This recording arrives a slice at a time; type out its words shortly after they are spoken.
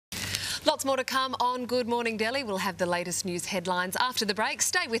Lots more to come on Good Morning Delhi. We'll have the latest news headlines after the break.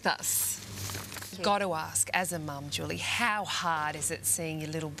 Stay with us. Got to ask, as a mum, Julie, how hard is it seeing your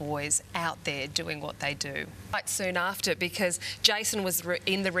little boys out there doing what they do? Quite soon after, because Jason was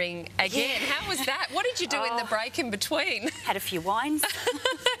in the ring again. Yeah. How was that? What did you do in the break in between? Had a few wines.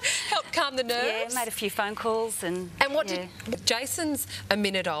 Helped calm the nerves? Yeah, made a few phone calls. And what did... Jason's a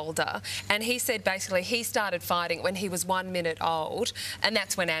minute older, and he said basically he started fighting when he was 1 minute old, and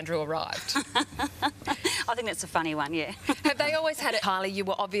that's when Andrew arrived. I think that's a funny one, yeah. Have they always had it? Kylie, you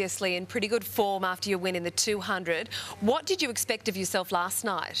were obviously in pretty good form after your win in the 200. What did you expect of yourself last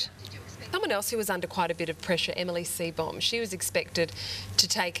night? Someone else who was under quite a bit of pressure, Emily Seebohm, she was expected to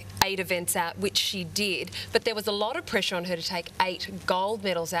take 8 events out, which she did, but there was a lot of pressure on her to take 8 gold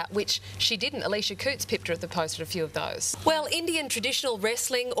medals out, which she didn't. Alicia Coots pipped her at the post at a few of those. Well, Indian traditional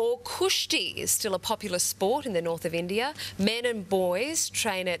wrestling, or kushti, is still a popular sport in the north of India. Men and boys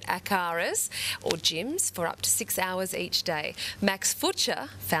train at akharas, or gyms, for up to 6 hours each day. Max Futcher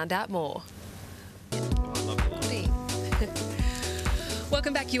found out more.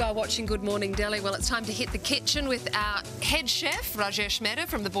 Welcome back. You are watching Good Morning Delhi. Well, it's time to hit the kitchen with our head chef, Rajesh Mehta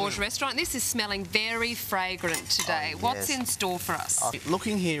from the Borge restaurant. This is smelling very fragrant today. What's in store for us?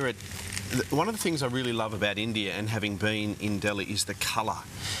 Looking here at... One of the things I really love about India and having been in Delhi is the colour.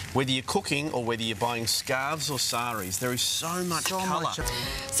 Whether you're cooking or whether you're buying scarves or saris, there is so much colour.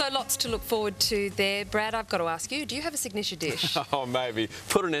 So lots to look forward to there. Brad, I've got to ask you, do you have a signature dish? Oh, maybe.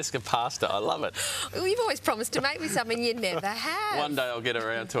 Puttanesca pasta. I love it. Well, you've always promised to make me something you never have. One day I'll get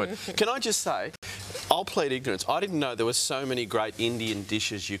around to it. Can I just say, I'll plead ignorance. I didn't know there were so many great Indian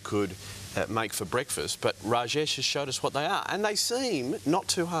dishes you could make for breakfast, but Rajesh has showed us what they are, and they seem not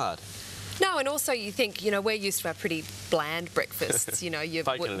too hard. No, and also you think, you know, we're used to our pretty bland breakfasts, you know, your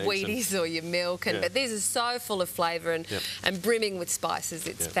Wheaties or your milk, and but these are so full of flavour and brimming with spices.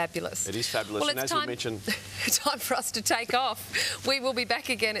 It's fabulous. It is fabulous, well, and as we mentioned... time for us to take off. We will be back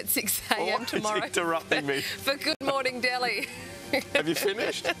again at 6 a.m. tomorrow. Interrupting me. For Good Morning Delhi. Have you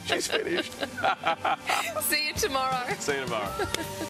finished? She's finished. See you tomorrow. See you tomorrow.